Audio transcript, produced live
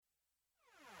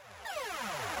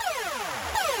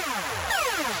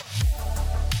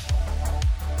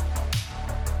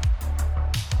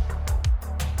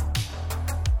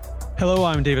Hello,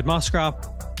 I'm David Moscrop.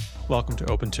 Welcome to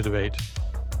Open to Debate.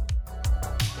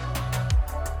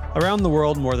 Around the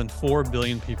world, more than 4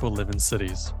 billion people live in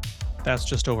cities. That's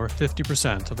just over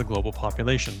 50% of the global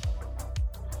population.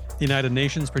 The United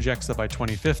Nations projects that by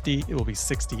 2050, it will be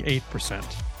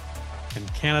 68%. In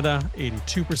Canada,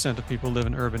 82% of people live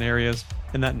in urban areas,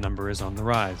 and that number is on the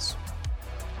rise.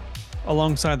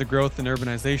 Alongside the growth in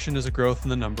urbanization is a growth in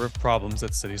the number of problems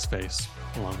that cities face,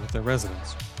 along with their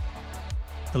residents.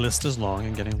 The list is long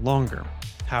and getting longer.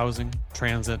 Housing,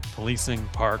 transit, policing,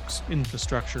 parks,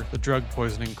 infrastructure, the drug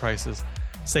poisoning crisis,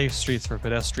 safe streets for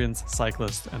pedestrians,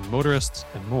 cyclists, and motorists,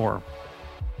 and more.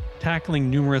 Tackling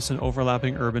numerous and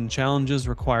overlapping urban challenges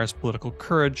requires political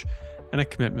courage and a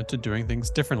commitment to doing things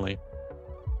differently.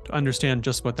 To understand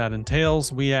just what that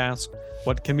entails, we ask,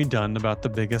 what can be done about the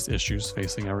biggest issues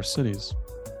facing our cities?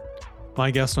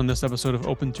 My guest on this episode of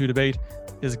Open to Debate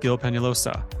is Gil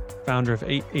Penalosa, founder of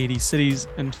 880 Cities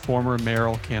and former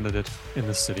mayoral candidate in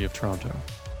the city of Toronto.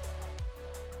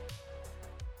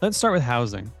 Let's start with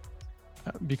housing,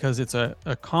 because it's a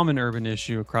common urban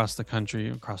issue across the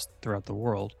country, throughout the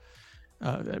world.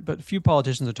 But few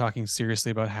politicians are talking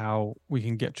seriously about how we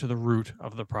can get to the root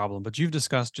of the problem. But you've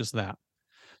discussed just that.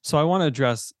 So I want to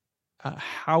address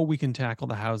how we can tackle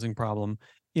the housing problem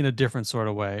in a different sort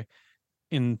of way.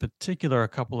 In particular, a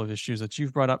couple of issues that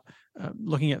you've brought up,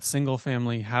 looking at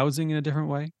single-family housing in a different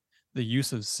way, the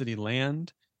use of city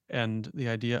land, and the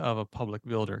idea of a public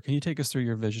builder. Can you take us through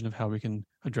your vision of how we can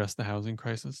address the housing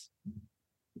crisis?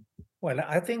 Well,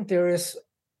 I think there is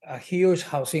a huge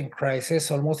housing crisis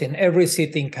almost in every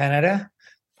city in Canada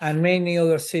and many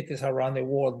other cities around the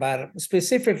world. But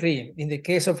specifically in the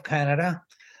case of Canada,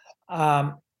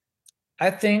 I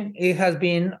think it has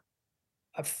been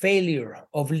a failure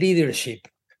of leadership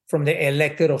from the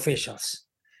elected officials.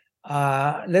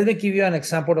 Let me give you an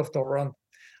example of Toronto.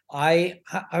 I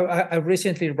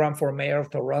recently ran for mayor of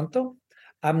Toronto.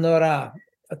 I'm not a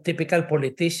typical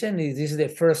politician. This is the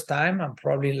first time and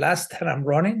probably last that I'm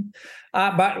running.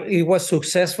 But it was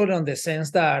successful in the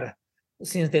sense that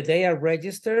since the day I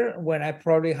registered, when I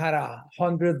probably had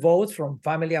 100 votes from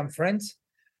family and friends,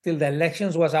 till the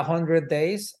elections was 100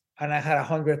 days, and I had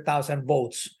 100,000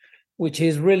 votes, which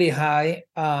is really high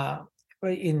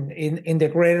in the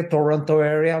greater Toronto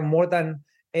area, more than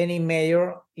any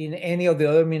mayor in any of the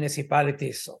other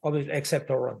municipalities except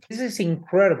Toronto. This is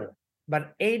incredible,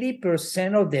 but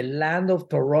 80% of the land of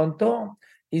Toronto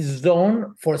is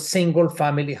zoned for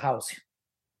single-family housing.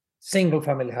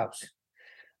 Single-family housing.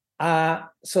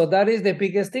 So that is the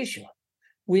biggest issue.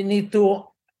 We need to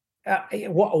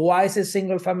why is it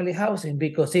single-family housing?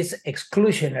 Because it's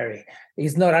exclusionary.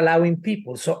 It's not allowing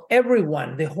people. So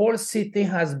everyone, the whole city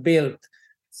has built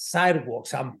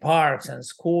sidewalks and parks and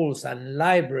schools and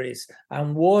libraries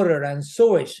and water and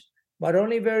sewage, but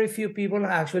only very few people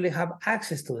actually have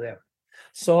access to them.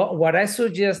 So what I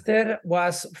suggested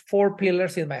was 4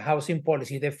 pillars in my housing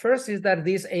policy. The first is that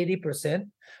this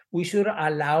 80%, we should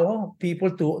allow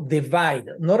people to divide,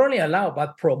 not only allow,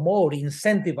 but promote,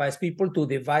 incentivize people to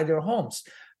divide their homes.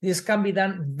 This can be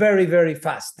done very, very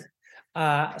fast.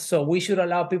 So we should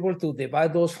allow people to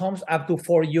divide those homes up to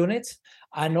 4 units.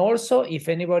 And also, if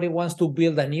anybody wants to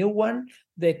build a new one,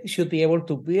 they should be able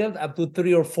to build up to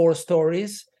 3 or 4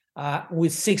 stories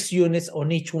with 6 units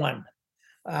on each one.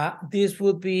 This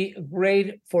would be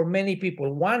great for many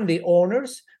people. One, the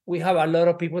owners. We have a lot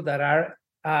of people that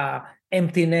are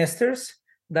empty nesters,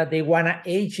 that they want to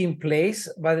age in place,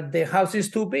 but the house is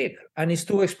too big and it's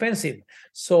too expensive.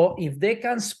 So if they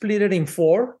can split it in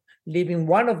 4, live in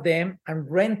one of them and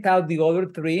rent out the other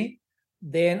 3,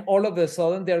 then all of a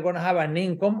sudden they're going to have an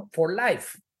income for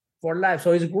life.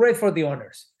 So it's great for the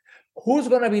owners. Who's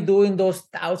going to be doing those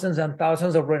thousands and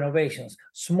thousands of renovations?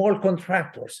 Small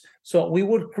contractors. So we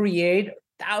would create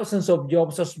thousands of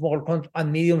jobs of small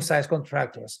and medium-sized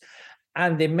contractors.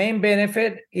 And the main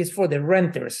benefit is for the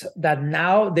renters, that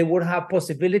now they would have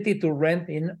possibility to rent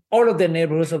in all of the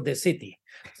neighborhoods of the city.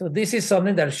 So this is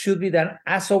something that should be done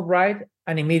as of right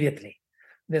and immediately.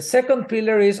 The second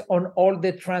pillar is on all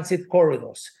the transit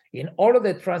corridors. In all of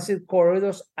the transit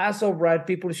corridors, as of right,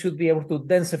 people should be able to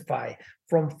densify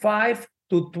from 5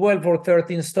 to 12 or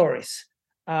 13 stories.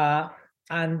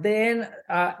 And then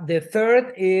the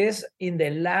third is in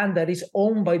the land that is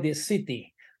owned by the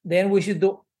city. Then we should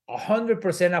do 100%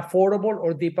 affordable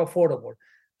or deep affordable.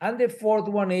 And the fourth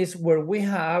one is where we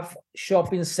have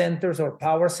shopping centers or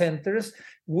power centers,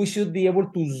 we should be able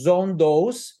to zone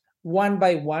those one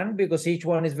by one because each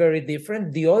one is very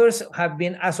different. The others have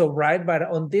been as of right, but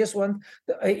on this one,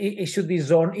 it should be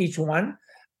zoned each one.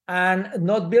 And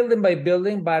not building by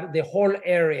building, but the whole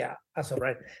area as of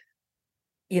right.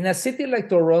 In a city like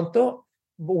Toronto,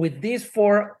 with these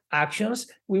four actions,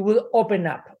 we will open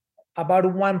up about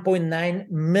 1.9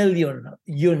 million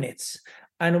units.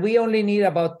 And we only need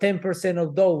about 10%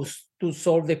 of those to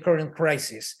solve the current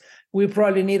crisis. We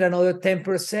probably need another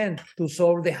 10% to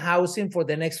solve the housing for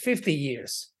the next 50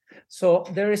 years. So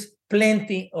there is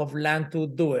plenty of land to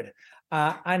do it.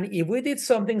 And if we did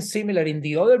something similar in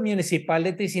the other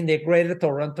municipalities in the greater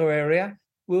Toronto area,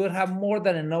 we will have more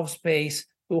than enough space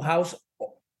to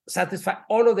satisfy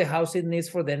all of the housing needs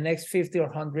for the next 50 or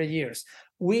 100 years.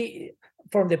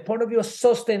 From the point of view of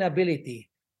sustainability,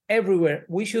 everywhere,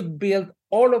 we should build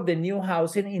all of the new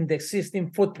housing in the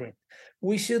existing footprint.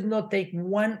 We should not take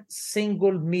 1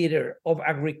 single meter of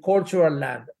agricultural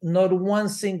land, not 1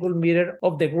 single meter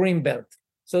of the green belt.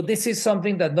 So this is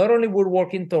something that not only would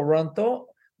work in Toronto,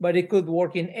 but it could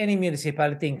work in any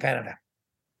municipality in Canada.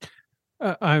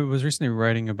 I was recently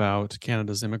writing about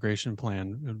Canada's immigration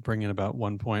plan, bringing about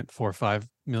 1.45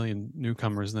 million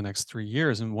newcomers in the next 3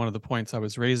 years. And one of the points I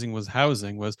was raising was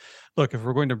housing. Look, if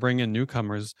we're going to bring in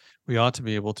newcomers, we ought to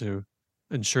be able to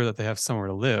ensure that they have somewhere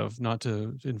to live, not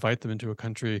to invite them into a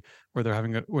country where they're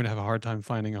going to have a hard time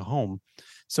finding a home.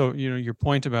 So, your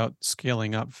point about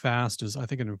scaling up fast is, I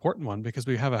think, an important one, because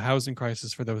we have a housing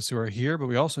crisis for those who are here, but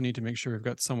we also need to make sure we've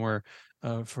got somewhere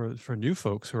for new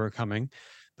folks who are coming.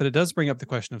 But it does bring up the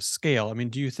question of scale. I mean,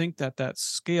 do you think that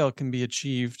scale can be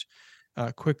achieved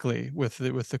quickly with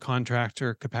the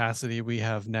contractor capacity we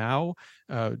have now?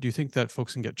 Do you think that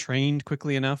folks can get trained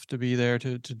quickly enough to be there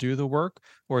to do the work,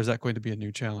 or is that going to be a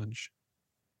new challenge?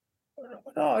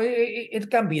 No,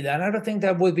 it can be done. I don't think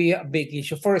that would be a big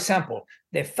issue. For example,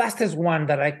 the fastest one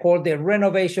that I call the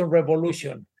renovation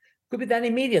revolution could be done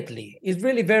immediately. It's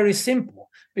really very simple,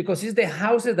 because it's the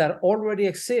houses that already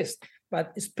exist,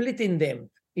 but splitting them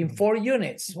in 4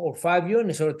 units or 5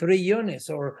 units or 3 units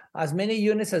or as many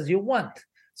units as you want.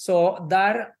 So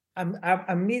that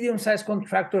a medium-sized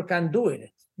contractor can do it.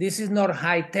 This is not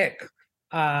high tech.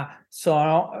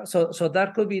 So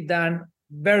that could be done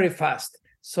very fast.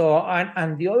 So,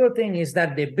 and the other thing is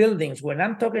that the buildings, when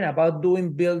I'm talking about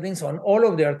doing buildings on all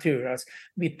of the arterials,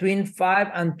 between 5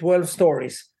 and 12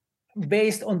 stories,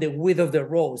 based on the width of the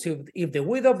road. So if the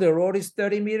width of the road is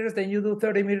 30 meters, then you do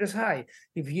 30 meters high.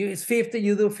 If it's 50,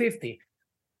 you do 50.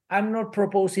 I'm not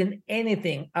proposing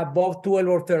anything above 12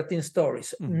 or 13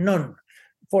 stories, none,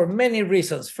 for many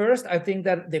reasons. First, I think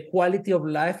that the quality of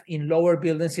life in lower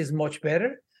buildings is much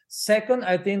better. Second,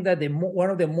 I think that one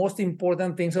of the most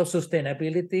important things of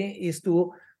sustainability is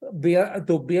to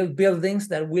build buildings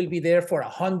that will be there for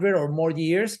 100 or more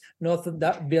years, not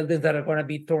that buildings that are going to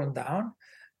be torn down.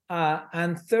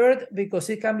 And third, because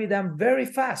it can be done very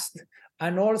fast.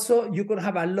 And also, you could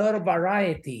have a lot of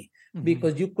variety,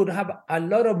 because you could have a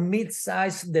lot of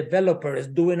mid-sized developers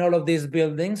doing all of these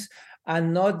buildings,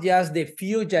 and not just the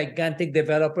few gigantic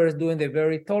developers doing the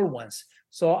very tall ones.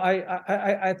 So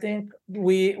I think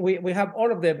we have all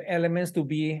of the elements to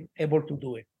be able to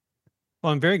do it.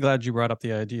 Well, I'm very glad you brought up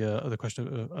the idea of the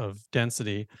question of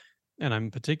density. And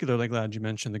I'm particularly glad you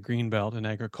mentioned the greenbelt and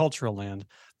agricultural land.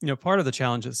 Part of the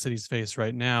challenge that cities face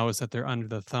right now is that they're under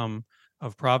the thumb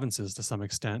of provinces to some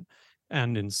extent.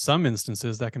 And in some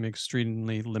instances, that can be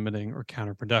extremely limiting or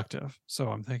counterproductive. So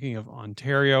I'm thinking of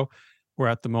Ontario, where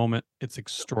at the moment it's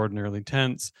extraordinarily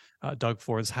tense. Doug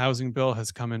Ford's housing bill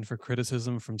has come in for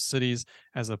criticism from cities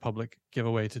as a public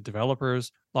giveaway to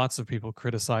developers. Lots of people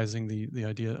criticizing the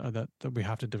idea that we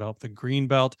have to develop the green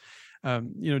belt.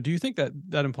 Do you think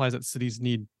that implies that cities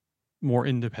need more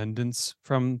independence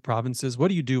from provinces? What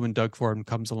do you do when Doug Ford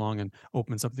comes along and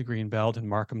opens up the green belt and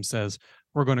Markham says,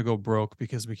 we're going to go broke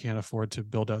because we can't afford to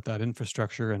build out that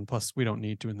infrastructure, and plus we don't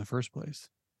need to in the first place?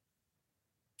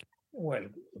 Well,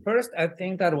 first, I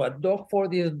think that what Doug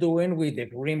Ford is doing with the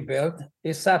green belt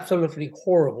is absolutely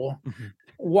horrible.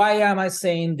 Why am I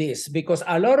saying this? Because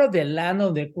a lot of the land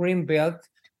on the green belt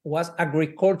was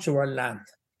agricultural land.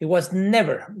 It was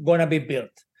never going to be built.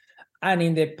 And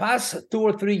in the past 2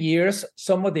 or 3 years,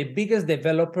 some of the biggest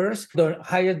developers, the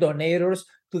highest donors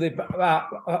to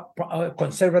the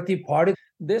Conservative Party,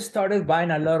 they started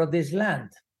buying a lot of this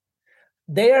land.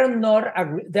 They are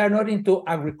not into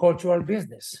agricultural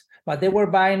business, but they were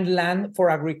buying land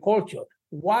for agriculture.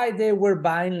 Why they were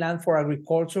buying land for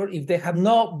agriculture if they have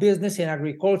no business in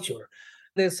agriculture?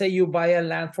 Let's say you buy a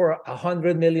land for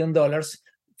 $100 million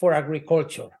for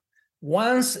agriculture.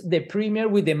 Once the premier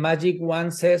with the magic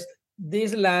wand says,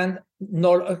 this land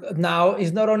now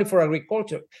is not only for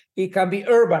agriculture, it can be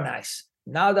urbanized.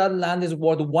 Now that land is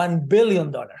worth $1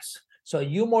 billion. So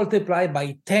you multiply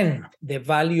by 10 the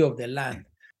value of the land.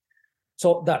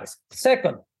 So that is.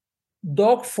 Second,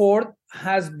 Doug Ford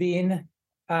has been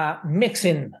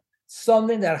mixing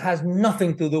something that has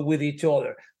nothing to do with each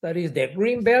other. That is the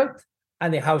green belt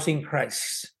and the housing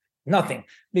crisis. Nothing.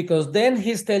 Because then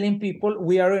he's telling people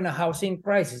we are in a housing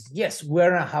crisis. Yes,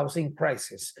 we're in a housing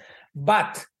crisis.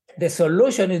 But the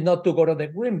solution is not to go to the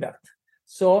green belt.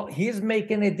 So he's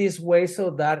making it this way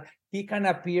so that he can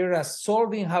appear as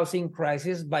solving housing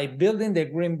crisis by building the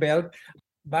green belt.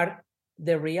 But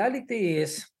the reality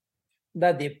is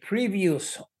that the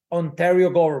previous Ontario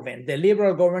government, the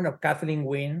Liberal government of Kathleen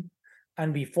Wynne,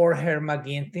 and before her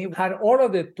McGuinty, had all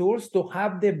of the tools to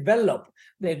have developed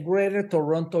the Greater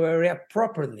Toronto Area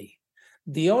properly.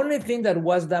 The only thing that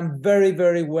was done very,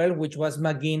 very well, which was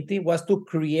McGuinty, was to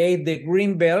create the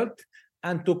green belt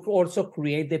and to also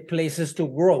create the places to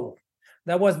grow.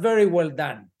 That was very well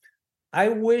done. I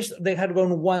wish they had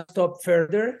gone one step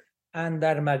further and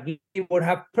that McGuinty would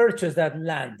have purchased that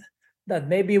land, that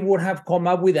maybe would have come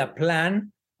up with a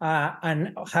plan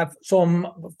and have some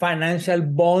financial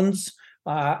bonds,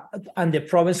 and the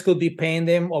province could be paying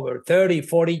them over 30,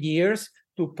 40 years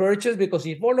to purchase, because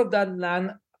if all of that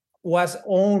land was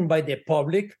owned by the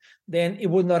public, then it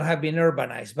would not have been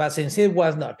urbanized. But since it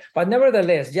was not, but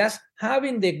nevertheless, just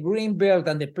having the green belt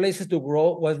and the places to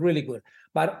grow was really good.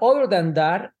 But other than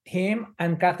that, him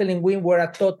and Kathleen Wynne were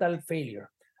a total failure.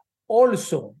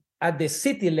 Also, at the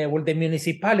city level, the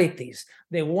municipalities,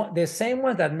 the same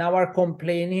ones that now are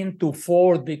complaining to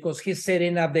Ford because he's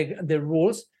setting up the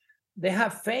rules, they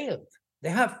have failed.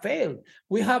 They have failed.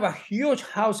 We have a huge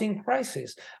housing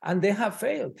crisis, and they have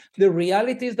failed. The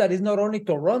reality is that it's not only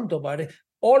Toronto, but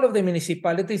all of the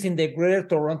municipalities in the Greater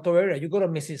Toronto Area. You go to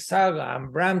Mississauga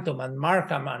and Brampton and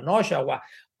Markham and Oshawa,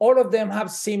 all of them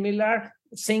have similar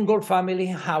single-family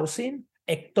housing,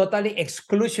 totally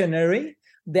exclusionary.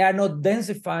 They are not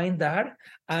densifying that,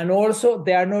 and also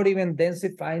they are not even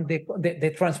densifying the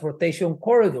transportation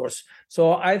corridors.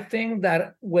 So I think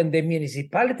that when the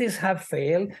municipalities have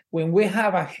failed, when we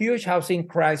have a huge housing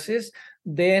crisis,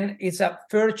 then it's a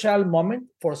fertile moment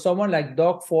for someone like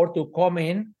Doug Ford to come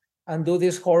in and do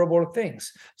these horrible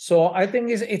things. So I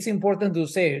think it's important to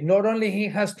say, not only he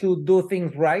has to do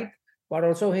things right, but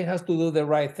also he has to do the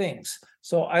right things.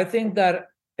 So I think that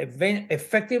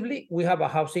effectively, we have a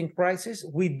housing crisis.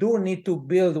 We do need to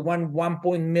build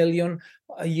 1 million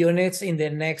units in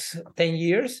the next 10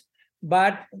 years,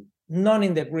 but none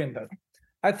in the Greenbelt.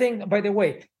 I think, by the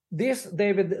way, this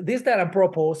that I'm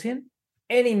proposing,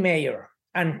 any mayor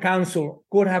and council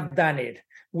could have done it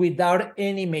without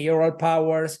any mayoral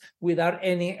powers, without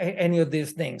any of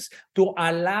these things. To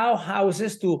allow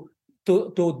houses to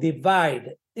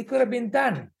divide, it could have been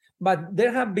done, but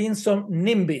there have been some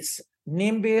NIMBYs.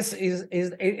 NIMBYs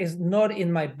is not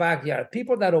in my backyard.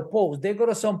 People that oppose, they go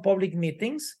to some public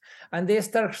meetings and they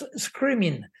start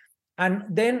screaming. And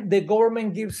then the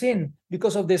government gives in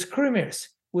because of the screamers,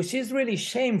 which is really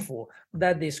shameful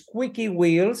that the squeaky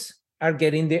wheels are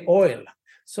getting the oil.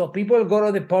 So people go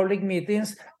to the public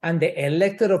meetings and the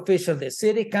elected officials, the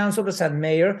city councilors and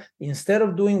mayor, instead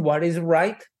of doing what is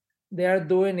right, they are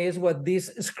doing is what these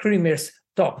screamers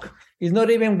talk. It's not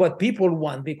even what people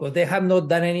want, because they have not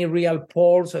done any real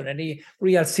polls or any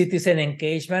real citizen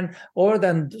engagement, other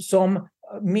than some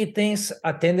meetings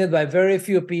attended by very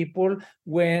few people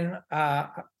when 5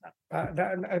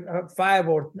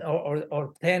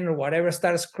 or 10 or whatever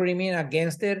start screaming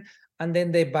against it, and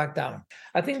then they back down.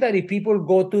 I think that if people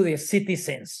go to the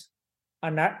citizens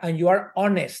and you are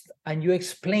honest and you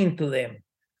explain to them,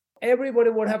 everybody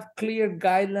would have clear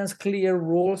guidelines, clear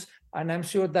rules, and I'm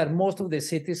sure that most of the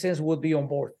citizens would be on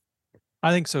board.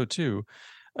 I think so too.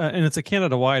 And it's a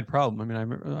Canada-wide problem. I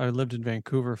mean, I lived in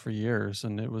Vancouver for years,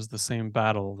 and it was the same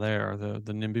battle there.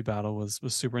 The NIMBY battle was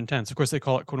super intense. Of course, they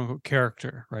call it "quote unquote"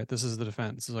 character, right? This is the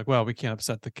defense. It's like, well, we can't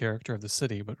upset the character of the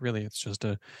city, but really, it's just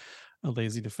a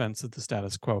lazy defense of the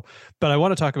status quo. But I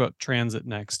want to talk about transit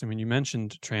next. I mean, you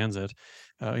mentioned transit.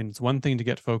 And it's one thing to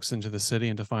get folks into the city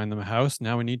and to find them a house.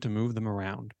 Now we need to move them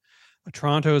around.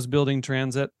 Toronto is building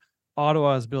transit.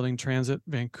 Ottawa is building transit.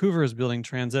 Vancouver is building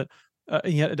transit.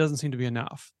 Yet it doesn't seem to be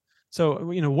enough. So,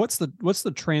 what's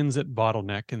the transit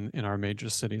bottleneck in our major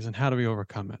cities, and how do we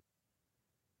overcome it?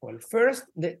 Well, first,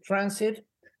 the transit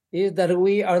is that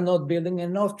we are not building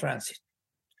enough transit.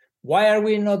 Why are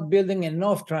we not building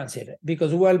enough transit?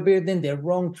 Because we are building the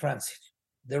wrong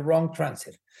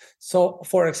transit. So,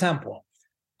 for example,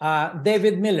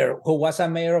 David Miller, who was a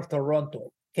mayor of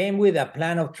Toronto, came with a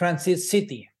plan of transit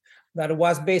city that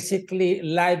was basically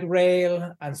light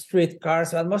rail and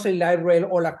streetcars, but mostly light rail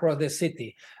all across the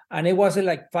city. And it was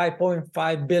like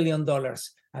 $5.5 billion.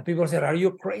 And people said, are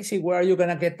you crazy? Where are you going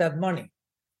to get that money?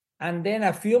 And then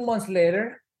a few months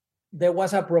later, there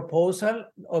was a proposal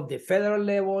of the federal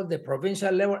level, the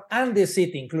provincial level, and the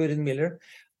city, including Miller,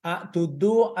 to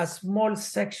do a small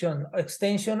section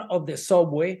extension of the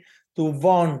subway to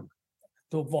Vaughan.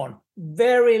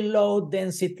 Very low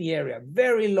density area,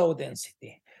 very low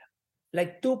density,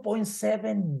 like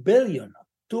 2.7 billion.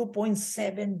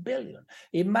 2.7 billion.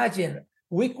 Imagine,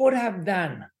 we could have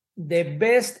done the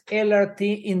best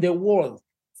LRT in the world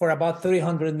for about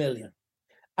 300 million.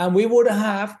 And we would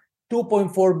have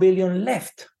 2.4 billion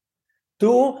left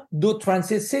to do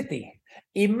Transit City.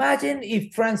 Imagine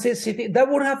if Transit City, that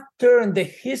would have turned the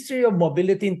history of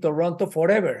mobility in Toronto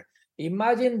forever.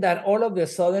 Imagine that all of a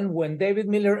sudden, when David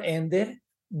Miller ended,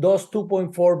 those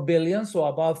 2.4 billion, so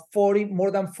about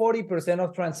more than 40%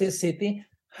 of Transit City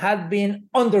had been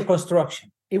under construction.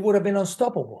 It would have been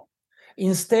unstoppable.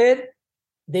 Instead,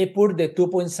 they put the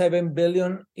 2.7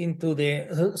 billion into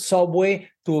the subway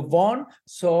to Vaughan.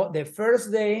 So the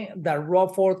first day that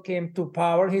Rob Ford came to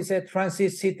power, he said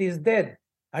Transit City is dead.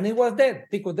 And it was dead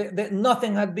because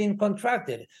nothing had been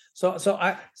contracted. So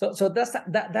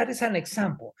that is an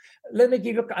example. Let me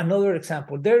give you another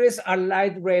example. There is a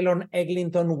light rail on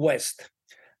Eglinton West.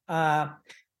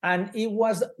 And it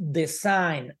was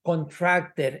designed,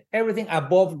 contracted, everything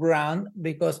above ground,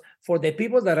 because for the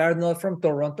people that are not from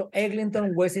Toronto,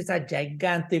 Eglinton West is a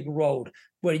gigantic road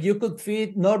where you could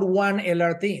fit not one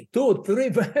LRT, 2, 3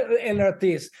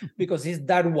 LRTs, because it's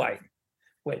that wide.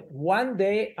 Well, one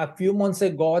day, a few months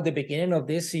ago, at the beginning of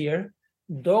this year,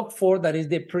 Doug Ford, that is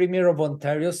the Premier of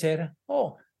Ontario, said,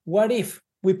 oh, what if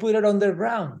we put it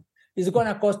underground? It's going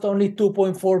to cost only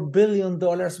 $2.4 billion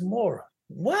more.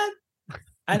 What?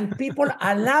 And people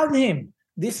allowed him.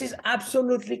 This is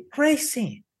absolutely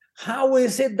crazy. How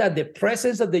is it that the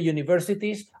presidents of the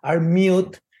universities are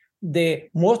mute?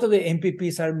 Most of the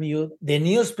MPPs are mute. The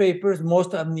newspapers,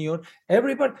 most are mute.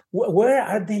 Everybody, where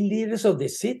are the leaders of the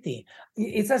city?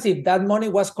 It's as if that money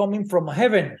was coming from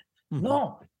heaven. Mm-hmm.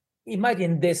 No.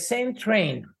 Imagine the same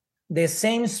train, the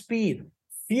same speed,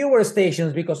 fewer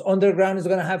stations, because underground is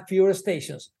going to have fewer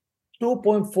stations,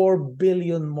 2.4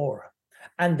 billion more.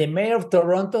 And the mayor of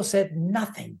Toronto said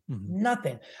nothing.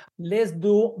 Let's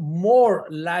do more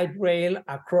light rail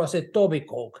across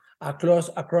Etobicoke,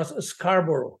 across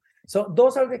Scarborough. So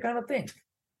those are the kind of things.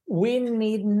 We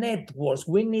need networks.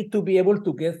 We need to be able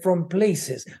to get from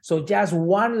places. So just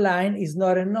one line is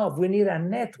not enough. We need a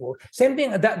network. Same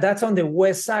thing, that's on the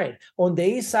west side. On the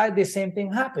east side, the same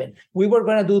thing happened. We were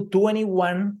going to do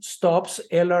 21 stops,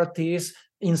 LRTs,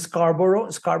 in Scarborough.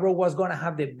 Scarborough was going to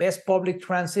have the best public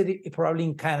transit probably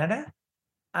in Canada.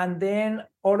 And then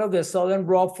all of a sudden,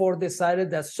 Rob Ford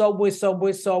decided that subways,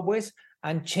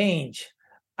 and change.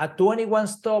 A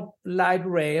 21-stop light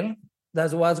rail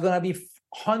that was going to be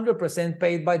 100%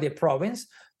 paid by the province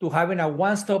to having a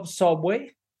one-stop subway,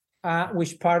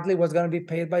 which partly was going to be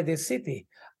paid by the city.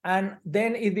 And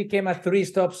then it became a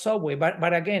 3-stop subway.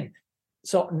 But again,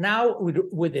 so now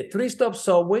with the 3-stop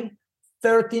subway,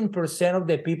 13% of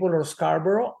the people of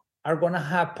Scarborough are going to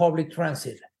have public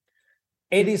transit.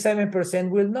 87%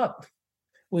 will not.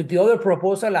 With the other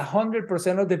proposal,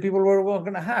 100% of the people were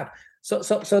going to have. So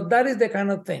that is the kind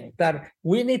of thing that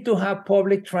we need to have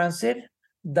public transit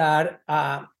that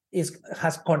has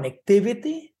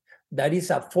connectivity, that is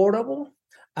affordable,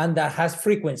 and that has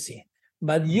frequency.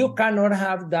 But you cannot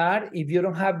have that if you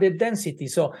don't have the density.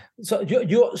 So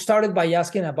you started by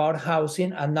asking about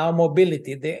housing and now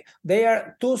mobility. They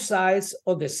are two sides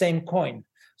of the same coin.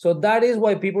 So that is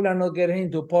why people are not getting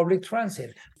into public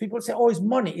transit. People say, oh, it's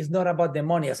money. It's not about the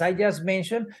money. As I just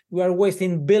mentioned, we are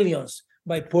wasting billions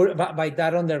by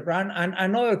that underground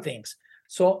and other things.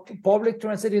 So public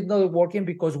transit is not working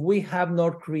because we have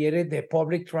not created the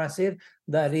public transit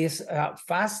that is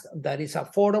fast, that is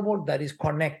affordable, that is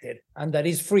connected, and that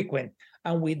is frequent.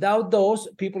 And without those,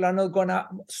 people are not going to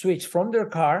switch from their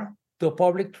car to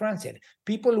public transit.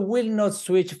 People will not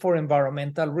switch for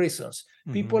environmental reasons.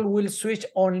 Mm-hmm. People will switch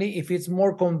only if it's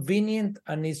more convenient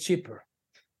and it's cheaper.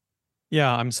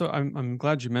 Yeah, I'm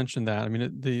glad you mentioned that. I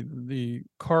mean, the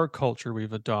car culture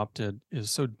we've adopted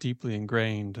is so deeply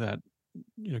ingrained that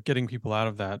getting people out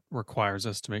of that requires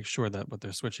us to make sure that what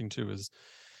they're switching to is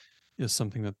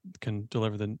something that can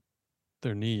deliver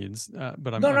their needs.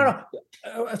 But no.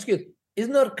 Excuse. It's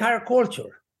not car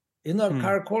culture. It's not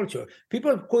car culture.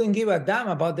 People couldn't give a damn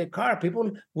about the car.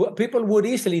 People would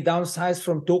easily downsize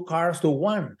from 2 cars to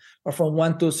 1 or from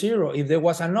 1 to 0 if there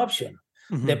was an option.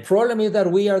 Mm-hmm. The problem is that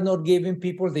we are not giving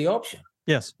people the option.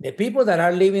 Yes. The people that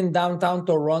are living downtown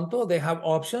Toronto, they have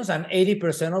options, and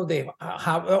 80%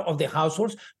 of the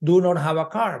households do not have a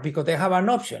car because they have an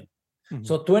option. Mm-hmm.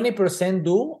 So 20%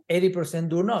 do, 80%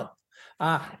 do not.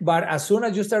 But as soon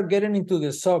as you start getting into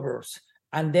the suburbs,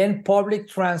 and then public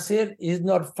transit is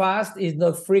not fast, is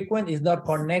not frequent, is not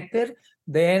connected,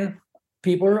 then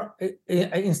people,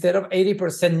 instead of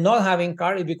 80% not having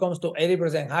car, it becomes to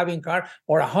 80% having car,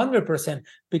 or 100%,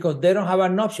 because they don't have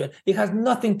an option. It has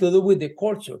nothing to do with the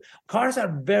culture. Cars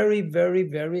are very, very,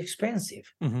 very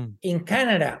expensive. Mm-hmm. In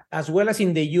Canada, as well as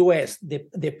in the US,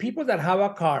 the people that have a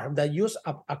car, that use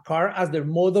a car as their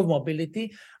mode of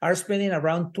mobility, are spending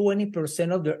around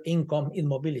 20% of their income in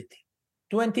mobility.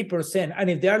 20%. And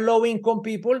if they are low income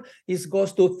people, it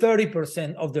goes to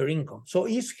 30% of their income. So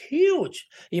it's huge.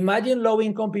 Imagine low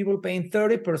income people paying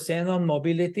 30% on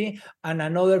mobility and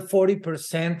another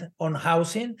 40% on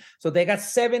housing. So they got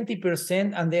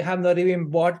 70% and they have not even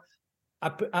bought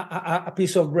a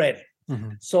piece of bread. Mm-hmm.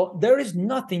 So there is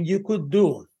nothing you could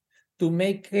do to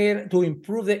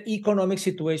improve the economic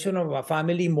situation of a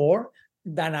family more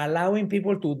than allowing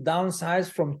people to downsize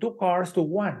from 2 cars to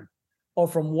 1, or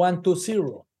from 1 to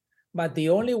 0. But the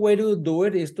only way to do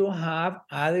it is to have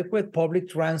adequate public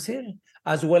transit,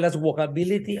 as well as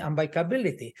walkability and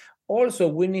bikeability. Also,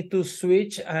 we need to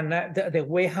switch the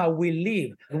way how we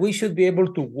live. We should be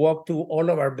able to walk to all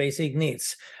of our basic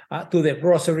needs, to the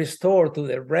grocery store, to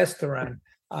the restaurant,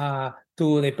 to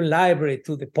the library,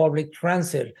 to the public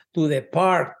transit, to the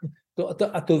park,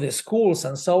 to the schools,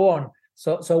 and so on.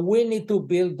 So we need to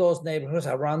build those neighborhoods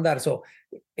around that. So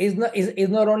it's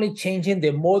not only changing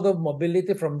the mode of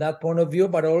mobility from that point of view,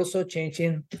 but also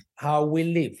changing how we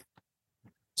live.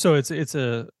 So it's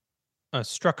a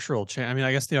structural change. I mean,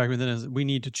 I guess the argument then is we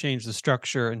need to change the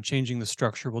structure, and changing the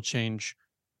structure will change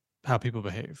how people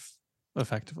behave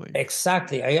effectively.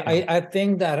 Exactly. I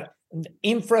think that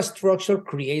infrastructure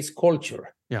creates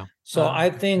culture. Yeah. So I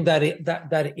think that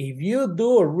if you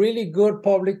do a really good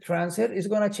public transit, it's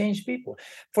going to change people.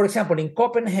 For example, in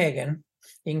Copenhagen,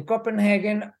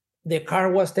 the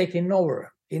car was taken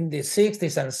over in the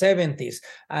 60s and 70s.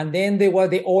 And then there was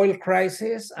the oil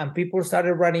crisis, and people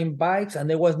started riding bikes, and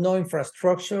there was no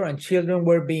infrastructure, and children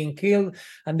were being killed,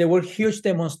 and there were huge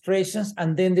demonstrations.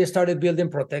 And then they started building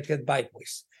protected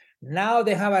bikeways. Now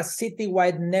they have a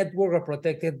citywide network of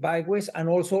protected bikeways, and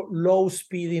also low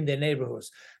speed in the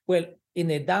neighborhoods. Well, in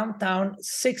the downtown,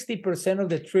 60% of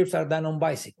the trips are done on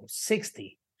bicycles.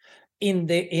 60 in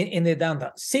the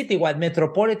downtown. Citywide,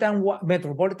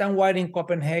 metropolitan wide in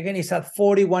Copenhagen is at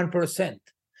 41%.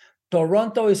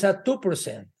 Toronto is at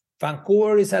 2%.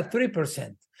 Vancouver is at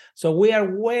 3%. So we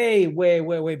are way, way,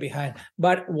 way, way behind.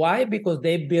 But why? Because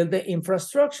they built the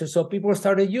infrastructure. So people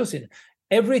started using it.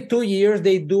 Every 2 years,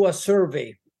 they do a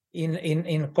survey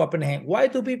in Copenhagen. Why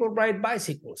do people ride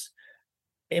bicycles?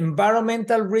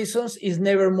 Environmental reasons is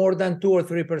never more than 2 or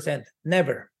 3%.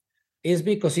 Never. It's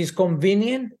because it's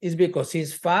convenient, it's because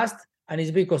it's fast, and it's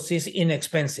because it's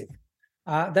inexpensive.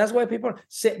 That's why people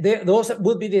say those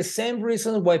would be the same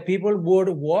reasons why people would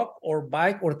walk or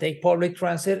bike or take public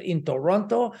transit in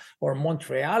Toronto or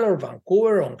Montreal or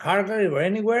Vancouver or Calgary or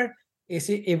anywhere.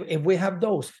 If we have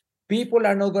those, people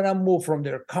are not going to move from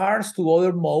their cars to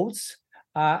other modes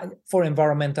for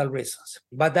environmental reasons.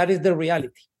 But that is the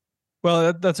reality.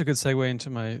 Well, that's a good segue into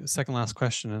my second last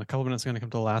question. In a couple of minutes, I'm going to come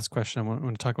to the last question. I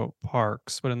want to talk about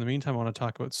parks. But in the meantime, I want to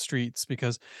talk about streets,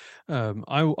 because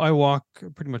I walk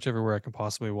pretty much everywhere I can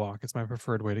possibly walk. It's my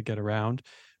preferred way to get around.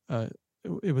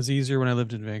 It was easier when I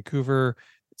lived in Vancouver.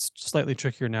 It's slightly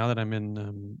trickier now that I'm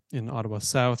in Ottawa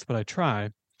South, but I try.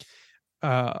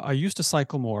 I used to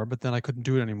cycle more, but then I couldn't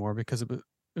do it anymore because it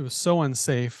was so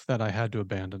unsafe that I had to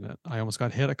abandon it. I almost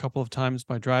got hit a couple of times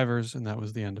by drivers, and that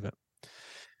was the end of it.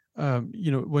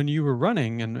 When you were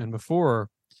running and before,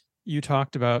 you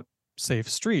talked about safe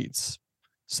streets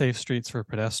for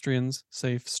pedestrians,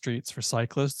 safe streets for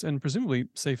cyclists, and presumably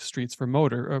safe streets for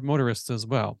motorists as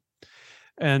well.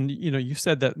 And, you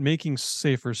said that making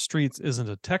safer streets isn't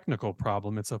a technical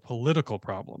problem, it's a political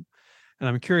problem. And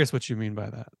I'm curious what you mean by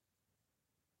that.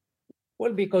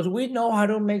 Well, because we know how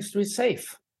to make streets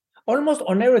safe. Almost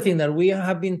on everything that we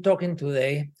have been talking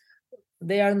today,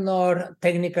 they are not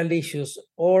technical issues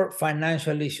or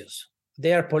financial issues.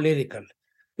 They are political,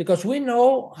 because we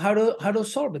know how to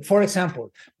solve it. For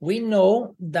example, we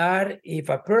know that if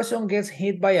a person gets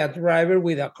hit by a driver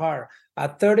with a car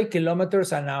at 30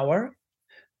 kilometers an hour,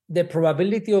 the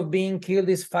probability of being killed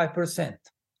is 5%.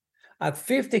 At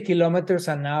 50 kilometers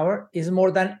an hour is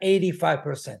more than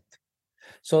 85%.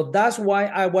 So that's why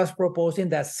I was proposing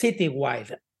that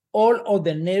citywide, all of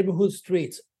the neighborhood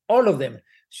streets, all of them,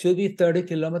 should be 30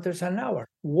 kilometers an hour.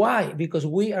 Why? Because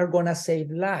we are going to save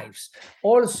lives.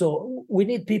 Also, we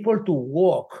need people to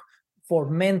walk for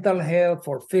mental health,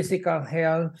 for physical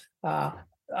health,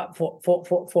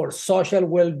 for social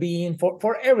well-being,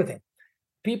 for everything.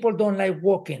 people don't like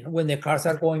walking when the cars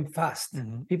are going fast.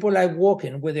 Mm-hmm. People like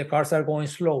walking when the cars are going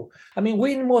slow. I mean,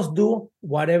 we must do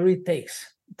whatever it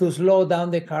takes to slow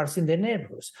down the cars in the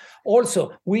neighborhoods.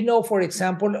 Also, we know, for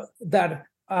example, that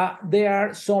there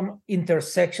are some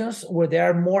intersections where there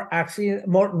are more accidents,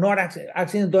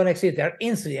 accidents don't exist, there are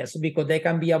incidents because they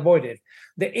can be avoided.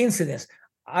 The incidents,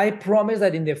 I promise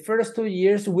that in the first 2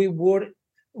 years, we would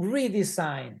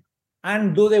redesign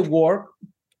and do the work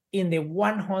in the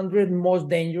 100 most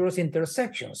dangerous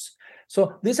intersections.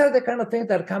 So these are the kind of things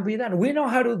that can be done. We know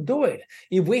how to do it.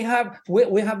 If we have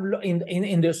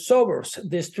in the suburbs,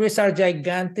 the streets are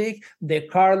gigantic, the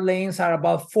car lanes are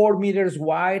about 4 meters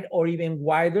wide or even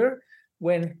wider,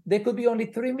 when they could be only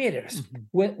 3 meters.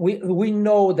 Mm-hmm. We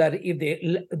know that if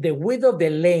the width of the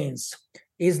lanes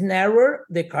is narrower,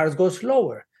 the cars go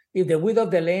slower. If the width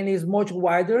of the lane is much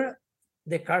wider,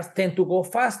 the cars tend to go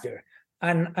faster.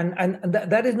 And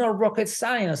that is not rocket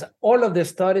science. All of the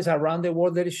studies around the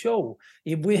world that show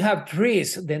if we have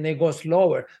trees, then they go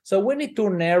slower. So we need to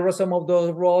narrow some of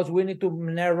those roads. We need to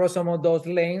narrow some of those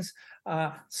lanes.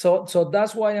 So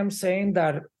that's why I'm saying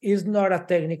that it's not a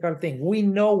technical thing. We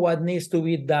know what needs to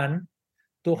be done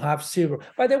to have zero.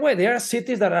 By the way, there are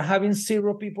cities that are having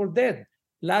 0 people dead.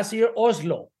 Last year,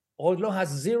 Oslo has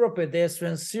 0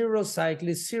 pedestrians, 0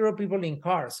 cyclists, 0 people in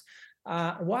cars.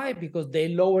 Why? Because they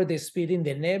lower the speed in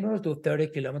the neighborhood to 30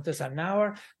 kilometers an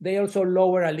hour. They also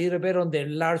lower a little bit on the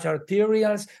large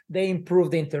arterials. They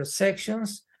improve the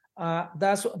intersections.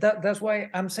 That's why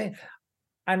I'm saying,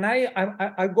 and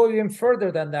I go even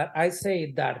further than that. I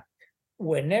say that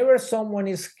whenever someone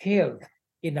is killed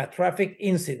in a traffic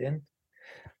incident,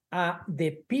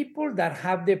 the people that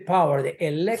have the power, the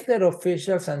elected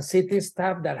officials and city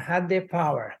staff that had the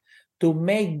power to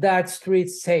make that street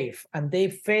safe, and they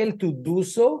fail to do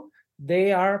so,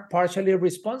 they are partially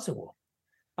responsible.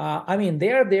 I mean,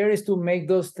 they are there is to make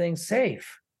those things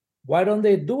safe. Why don't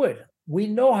they do it? We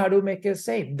know how to make it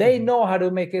safe. They know how to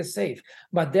make it safe,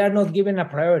 but they are not given a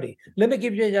priority. Let me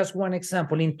give you just one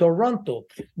example. In Toronto,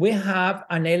 we have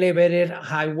an elevated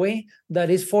highway that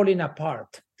is falling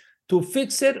apart. To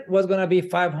fix it was going to be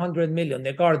 $500 million,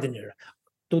 the Gardiner.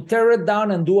 To tear it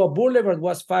down and do a boulevard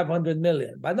was $500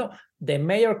 million. But no, the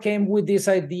mayor came with this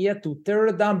idea to tear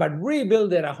it down, but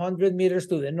rebuild it 100 meters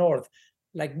to the north,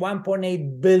 like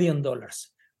 $1.8 billion.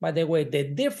 By the way, the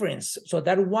difference, so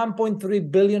that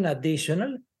 $1.3 billion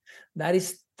additional, that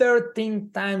is 13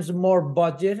 times more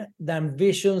budget than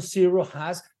Vision Zero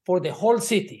has for the whole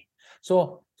city.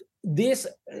 So this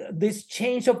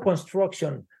change of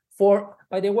construction for,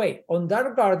 by the way, on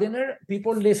that Gardiner,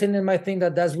 people listening might think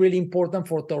that that's really important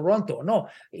for Toronto. No,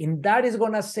 in that is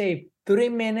going to save 3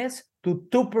 minutes to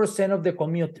 2% of the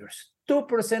commuters.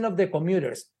 2% of the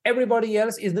commuters. Everybody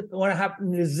else is going to have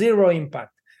 0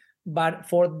 impact. But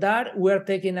for that, we're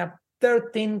taking up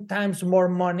 13 times more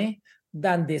money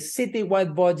than the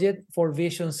citywide budget for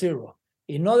Vision Zero.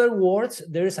 In other words,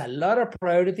 there is a lot of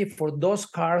priority for those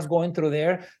cars going through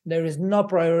there. There is no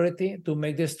priority to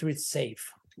make the streets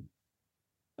safe.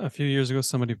 A few years ago,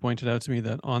 somebody pointed out to me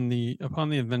that upon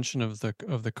the invention of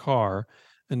the car,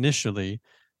 initially,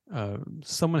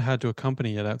 someone had to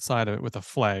accompany it outside of it with a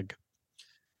flag,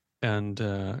 and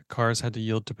cars had to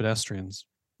yield to pedestrians.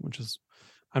 Which is,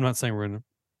 I'm not saying we're going to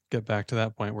get back to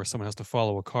that point where someone has to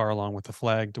follow a car along with a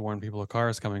flag to warn people a car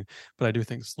is coming, but I do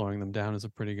think slowing them down is a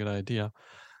pretty good idea.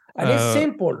 And it's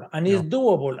simple, and it's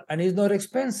doable, and it's not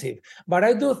expensive. But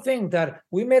I do think that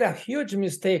we made a huge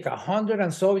mistake 100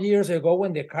 and so years ago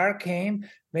when the car came.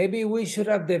 Maybe we should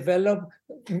have developed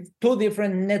 2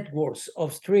 different networks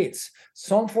of streets,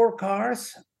 some for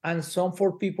cars and some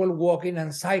for people walking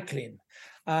and cycling.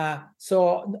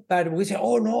 But we say,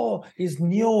 oh no, it's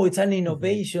new, it's an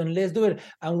innovation, let's do it.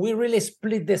 And we really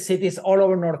split the cities all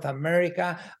over North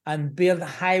America and build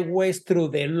highways through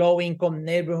the low-income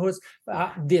neighborhoods,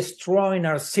 destroying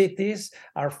our cities,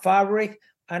 our fabric.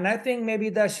 And I think maybe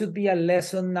that should be a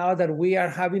lesson now that we are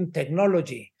having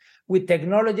technology. With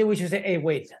technology, we should say, hey,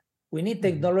 wait, we need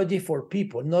technology for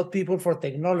people, not people for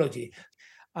technology.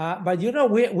 But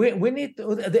we need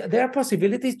to, there are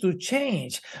possibilities to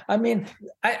change. I mean,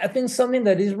 I think something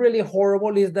that is really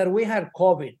horrible is that we had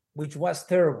COVID, which was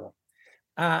terrible.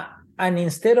 And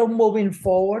instead of moving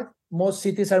forward, most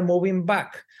cities are moving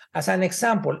back. As an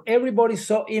example, everybody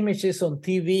saw images on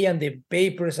TV and the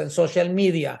papers and social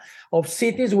media of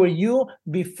cities where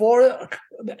before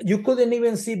you couldn't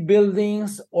even see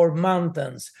buildings or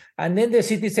mountains. And then the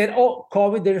city said, oh,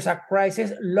 COVID, there's a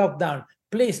crisis, lockdown.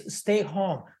 Please stay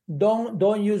home.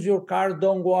 Don't use your car.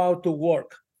 Don't go out to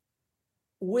work.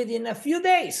 Within a few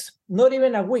days, not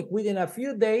even a week, within a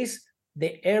few days,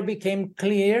 the air became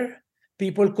clear.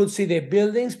 People could see the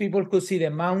buildings, people could see the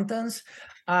mountains.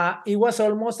 It was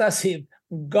almost as if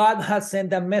God had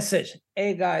sent a message.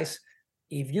 Hey guys,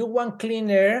 if you want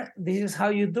clean air, this is how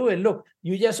you do it. Look,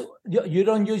 you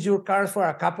don't use your cars for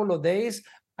a couple of days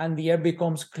and the air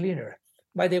becomes cleaner.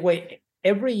 By the way,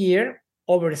 every year,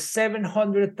 over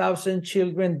 700,000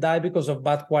 children die because of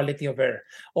bad quality of air.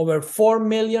 Over 4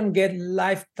 million get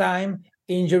lifetime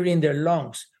injury in their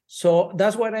lungs. So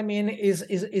that's what I mean is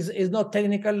not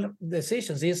technical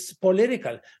decisions, it's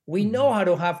political. We know how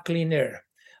to have clean air.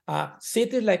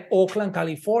 Cities like Oakland,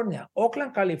 California.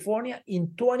 Oakland, California,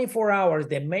 in 24 hours,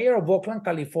 the mayor of Oakland,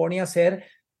 California said,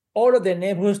 all of the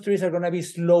neighborhood streets are going to be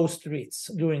slow streets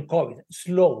during COVID.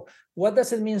 Slow. What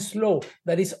does it mean slow?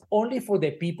 That is only for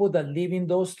the people that live in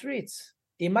those streets.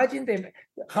 Imagine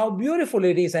how beautiful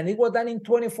it is. And it was done in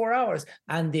 24 hours.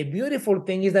 And the beautiful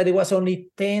thing is that it was only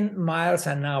 10 miles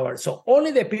an hour. So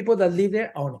only the people that live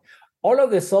there only. All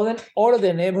of a sudden, all of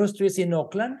the neighborhood streets in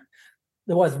Oakland,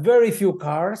 there was very few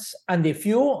cars. And the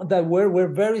few that were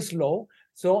very slow.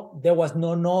 So there was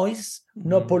no noise,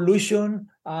 no pollution.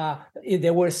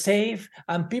 They were safe,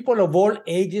 and people of all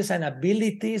ages and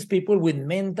abilities, people with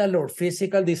mental or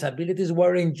physical disabilities,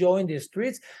 were enjoying the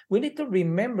streets. We need to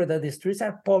remember that the streets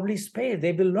are public space;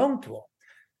 they belong to all.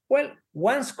 Well,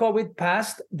 once COVID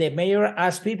passed, the mayor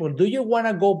asked people, "Do you want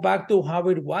to go back to how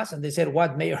it was?" And they said,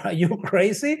 "What, mayor? Are you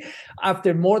crazy?"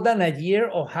 After more than a year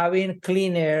of having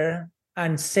clean air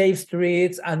and safe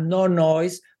streets and no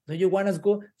noise. Do you want us to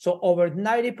go? So over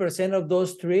 90% of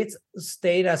those streets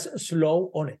stayed as slow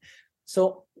on it.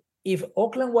 So if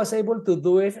Oakland was able to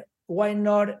do it, why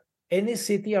not any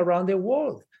city around the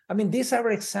world? I mean, these are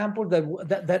examples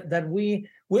that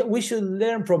we should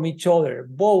learn from each other,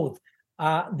 both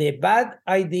the bad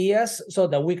ideas so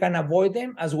that we can avoid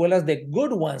them, as well as the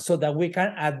good ones so that we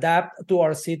can adapt to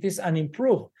our cities and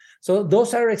improve. So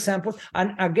those are examples.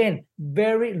 And again,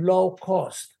 very low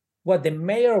cost. What the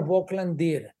mayor of Oakland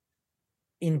did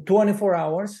in 24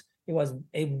 hours, it was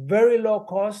a very low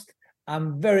cost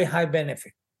and very high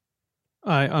benefit.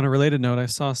 On a related note, I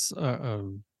saw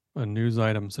a news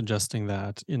item suggesting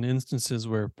that in instances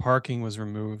where parking was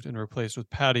removed and replaced with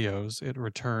patios, it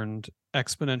returned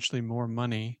exponentially more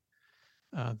money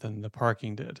than the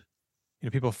parking did. You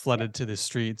know, people flooded to the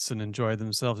streets and enjoyed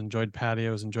themselves, enjoyed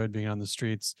patios, enjoyed being on the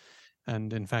streets,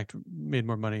 and in fact made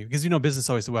more money. Because, you know, business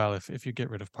always, well, if you get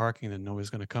rid of parking, then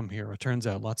nobody's going to come here. It turns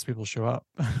out lots of people show up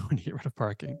when you get rid of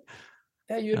parking.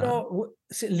 Yeah, you know,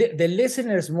 the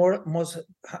listeners must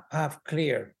have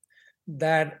clear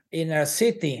that in a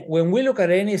city, when we look at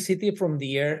any city from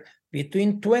the air,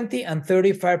 between 20 and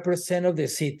 35% of the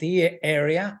city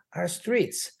area are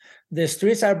streets. The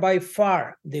streets are by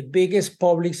far the biggest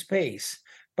public space.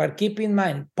 But keep in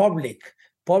mind, public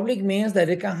means that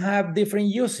it can have different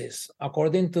uses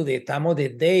according to the time of the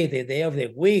day of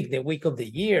the week of the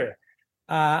year.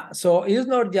 So it's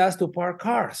not just to park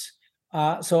cars.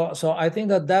 So I think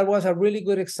that was a really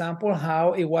good example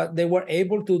how they were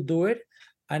able to do it,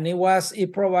 and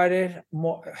it provided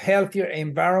more healthier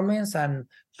environments and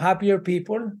happier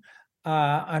people.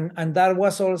 And that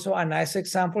was also a nice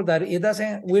example that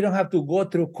we don't have to go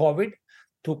through COVID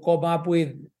to come up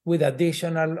with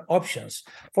additional options.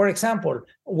 For example,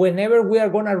 whenever we are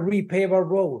going to repave a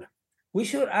road, we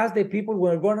should ask the people who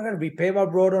are going to repave a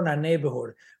road on a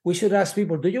neighborhood. We should ask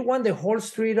people, do you want the whole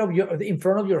street in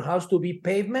front of your house to be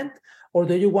pavement? Or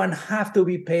do you want half to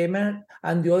be pavement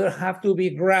and the other half to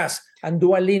be grass and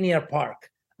do a linear park?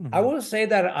 I would say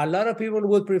that a lot of people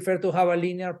would prefer to have a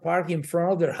linear park in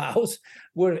front of their house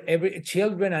where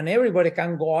children and everybody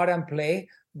can go out and play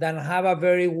than have a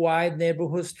very wide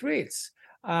neighborhood streets.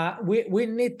 We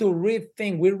need to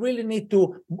rethink. We really need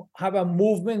to have a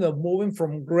movement of moving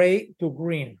from gray to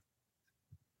green.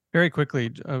 Very quickly,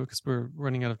 because we're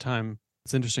running out of time.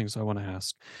 It's interesting, so I want to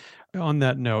ask. On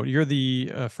that note, you're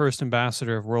the first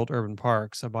ambassador of World Urban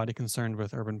Parks, a body concerned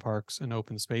with urban parks and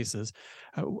open spaces.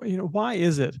 Why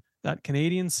is it that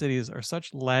Canadian cities are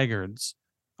such laggards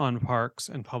on parks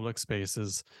and public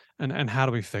spaces, and how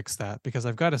do we fix that? Because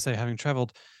I've got to say, having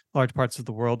traveled large parts of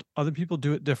the world, other people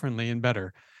do it differently and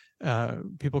better.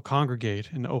 People congregate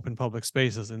in open public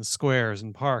spaces, in squares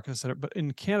and parks, etc. But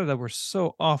in Canada, we're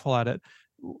so awful at it.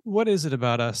 What is it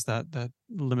about us that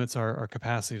limits our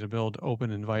capacity to build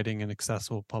open, inviting, and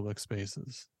accessible public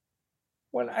spaces?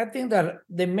 Well, I think that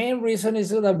the main reason is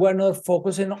that we're not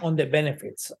focusing on the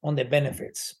benefits.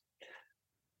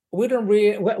 We're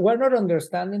not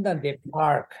understanding that the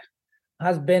park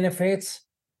has benefits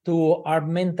to our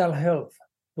mental health,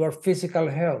 to our physical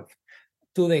health,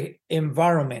 to the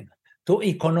environment, to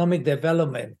economic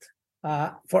development,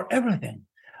 for everything.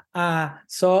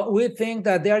 So we think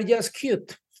that they are just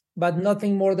cute, but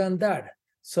nothing more than that.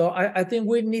 So I think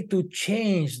we need to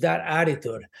change that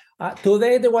attitude.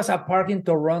 Today, there was a park in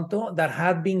Toronto that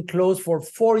had been closed for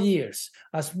 4 years,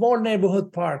 a small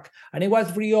neighborhood park, and it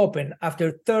was reopened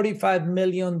after $35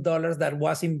 million that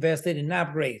was invested in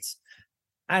upgrades.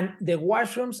 And the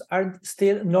washrooms are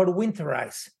still not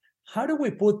winterized. How do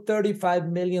we put $35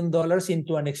 million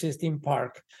into an existing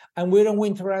park and we don't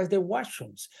winterize the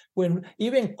washrooms? When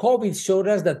even COVID showed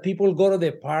us that people go to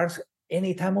the parks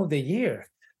any time of the year.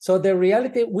 So the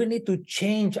reality, we need to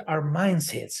change our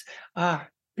mindsets.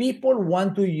 People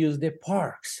want to use the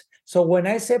parks. So when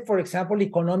I say, for example,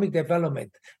 economic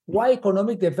development, why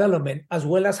economic development as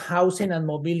well as housing and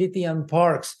mobility and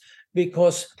parks?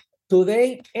 Because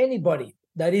today, anybody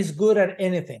that is good at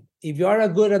anything, if you are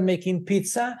good at making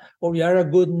pizza, or you are a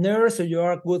good nurse, or you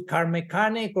are a good car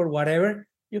mechanic or whatever,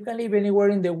 you can live anywhere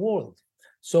in the world.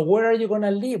 So where are you going to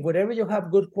live? Wherever you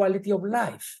have good quality of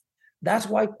life. That's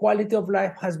why quality of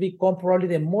life has become probably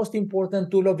the most important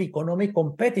tool of economic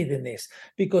competitiveness,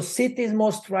 because cities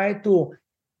must try to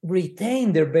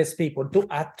retain their best people, to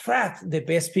attract the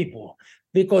best people,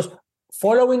 because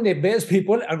following the best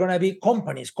people are going to be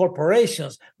companies,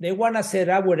 corporations. They want to set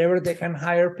up wherever they can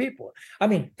hire people. I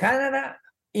mean, Canada,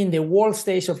 in the world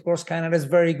stage, of course, Canada is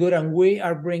very good, and we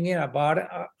are bringing about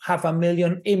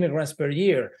 500,000 immigrants per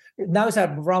year. Now it's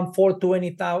at around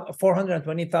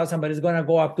 420,000, but it's going to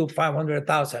go up to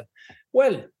 500,000.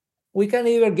 Well, we can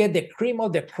either get the cream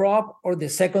of the crop or the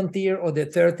second tier or the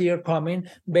third tier coming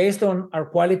based on our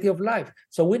quality of life.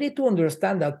 So we need to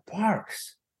understand that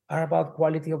parks are about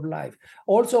quality of life.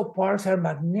 Also, parks are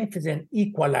magnificent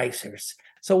equalizers.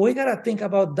 So we got to think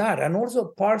about that. And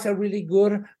also, parks are really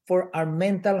good for our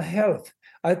mental health.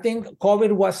 I think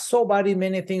COVID was so bad in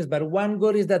many things, but one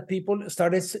good is that people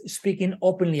started speaking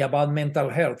openly about mental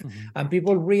health. And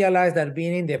people realized that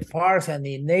being in the parks and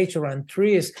in nature and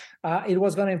trees, it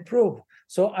was going to improve.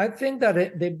 So I think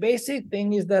that the basic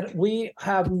thing is that we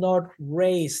have not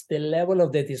raised the level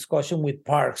of the discussion with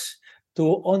parks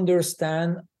to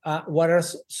understand what are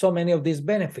so many of these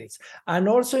benefits. And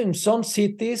also in some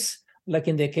cities, like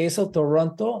in the case of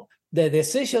Toronto, the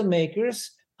decision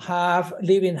makers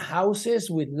live in houses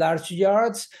with large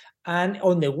yards, and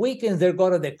on the weekends they go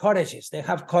to the cottages. They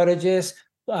have cottages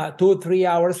 2-3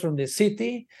 hours from the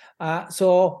city,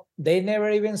 so they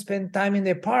never even spend time in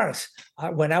the parks.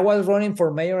 When I was running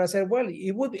for mayor, I said, well,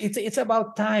 it's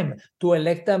about time to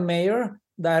elect a mayor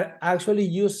that actually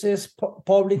uses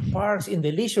public parks in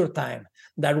the leisure time,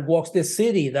 that walks the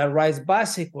city, that rides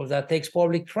bicycles, that takes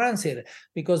public transit,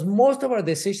 because most of our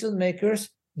decision makers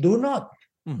do not.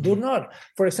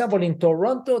 For example, in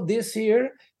Toronto this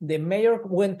year, the mayor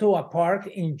went to a park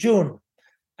in June,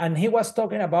 and he was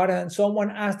talking about it, and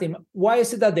someone asked him, why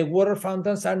is it that the water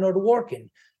fountains are not working?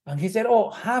 And he said,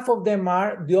 half of them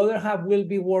are, the other half will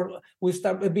be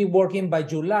working by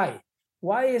July.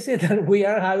 Why is it that we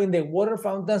are having the water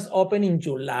fountains open in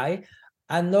July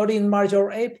and not in March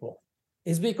or April?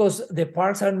 It's because the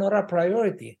parks are not a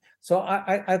priority. So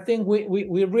I think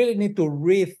we really need to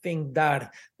rethink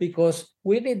that, because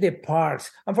we need the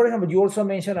parks. And for example, you also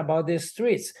mentioned about the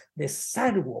streets, the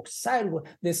sidewalks.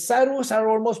 The sidewalks are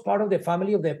almost part of the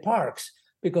family of the parks,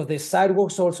 because the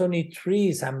sidewalks also need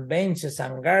trees and benches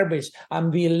and garbage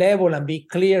and be level and be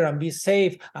clear and be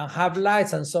safe and have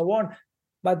lights and so on.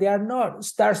 But they are not. It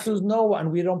starts to snow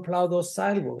and we don't plow those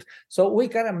sidewalks. So we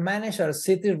got to manage our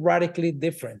cities radically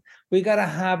different. We got to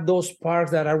have those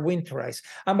parks that are winterized.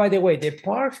 And by the way, the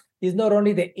parks is not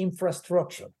only the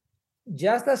infrastructure.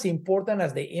 Just as important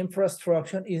as the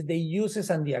infrastructure is the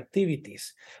uses and the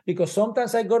activities. Because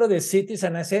sometimes I go to the cities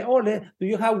and I say, do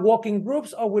you have walking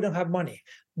groups? Oh, we don't have money.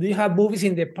 Do you have movies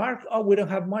in the park? Oh, we don't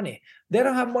have money. They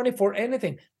don't have money for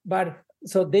anything. But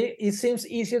so it seems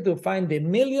easier to find the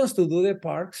millions to do the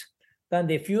parks than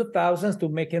the few thousands to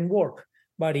make it work.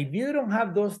 But if you don't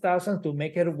have those thousands to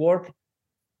make it work,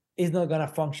 it's not going to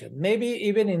function. Maybe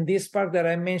even in this park that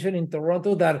I mentioned in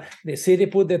Toronto, that the city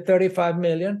put the 35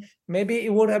 million, maybe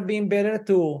it would have been better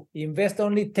to invest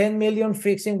only 10 million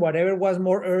fixing whatever was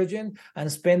more urgent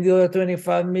and spend the other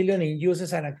 25 million in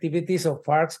uses and activities of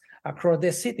parks across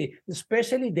the city,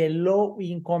 especially the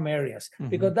low-income areas.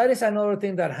 Because that is another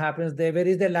thing that happens there. There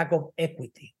is the lack of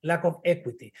equity.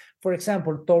 For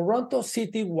example, Toronto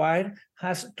citywide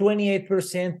has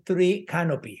 28% tree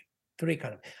canopy.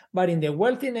 But in the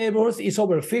wealthy neighborhoods, it's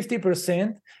over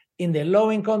 50%. In the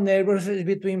low-income neighborhoods, it's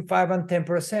between 5 and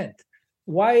 10%.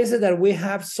 Why is it that we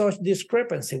have such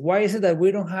discrepancy? Why is it that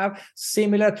we don't have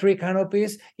similar tree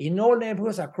canopies in all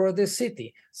neighborhoods across the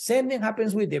city? Same thing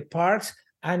happens with the parks.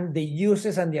 and the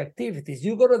uses and the activities.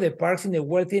 You go to the parks in the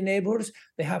wealthy neighborhoods,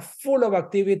 they have full of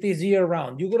activities year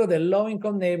round. You go to the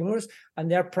low-income neighborhoods and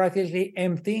they're practically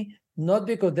empty, not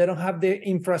because they don't have the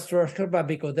infrastructure, but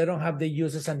because they don't have the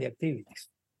uses and the activities.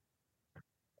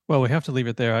 Well, we have to leave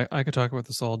it there. I could talk about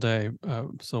this all day,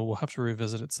 so we'll have to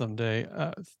revisit it someday.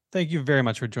 Thank you very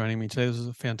much for joining me today. This was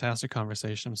a fantastic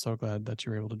conversation. I'm so glad that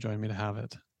you were able to join me to have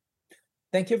it.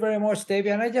 Thank you very much,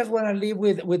 David. And I just want to leave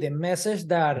with a message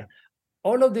that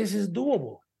all of this is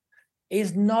doable.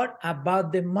 It's not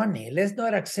about the money. Let's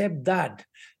not accept that.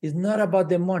 It's not about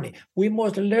the money. We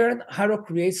must learn how to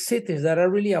create cities that are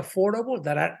really affordable,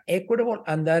 that are equitable,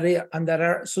 and that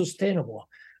are sustainable,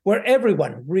 where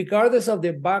everyone, regardless of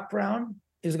their background,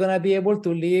 is going to be able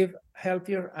to live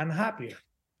healthier and happier.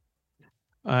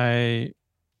 I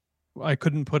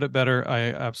couldn't put it better. I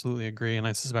absolutely agree, and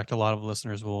I suspect a lot of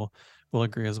listeners will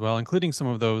agree as well, including some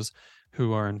of those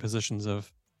who are in positions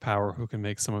of power who can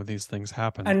make some of these things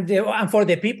happen. And for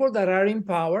the people that are in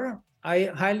power,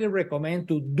 I highly recommend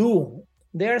to do.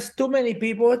 There's too many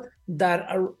people that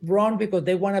are run because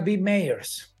they want to be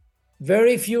mayors.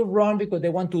 Very few run because they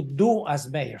want to do as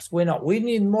mayors. We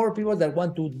need more people that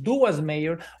want to do as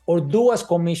mayor or do as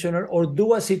commissioner or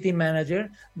do as city manager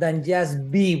than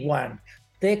just be one.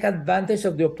 Take advantage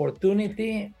of the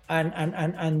opportunity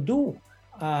and do.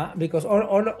 Because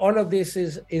all of this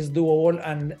is doable,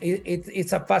 and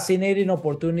it's a fascinating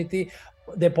opportunity.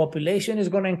 The population is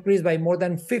going to increase by more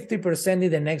than 50% in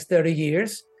the next 30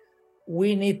 years.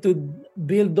 We need to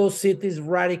build those cities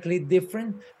radically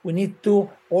different. We need to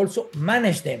also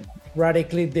manage them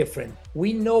radically different.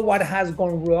 We know what has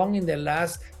gone wrong in the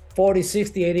last 40,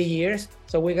 60, 80 years,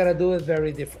 so we got to do it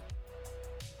very different.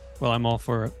 Well, I'm all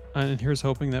for it. And here's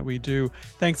hoping that we do.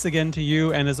 Thanks again to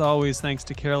you. And as always, thanks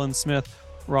to Carolyn Smith,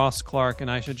 Ross Clark, and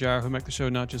Aisha Jar, who make the show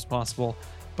not just possible,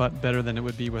 but better than it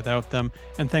would be without them.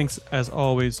 And thanks, as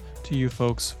always, to you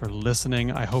folks for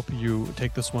listening. I hope you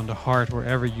take this one to heart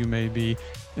wherever you may be.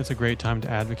 It's a great time to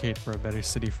advocate for a better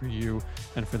city for you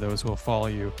and for those who will follow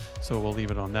you. So we'll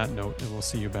leave it on that note, and we'll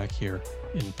see you back here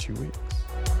in 2 weeks.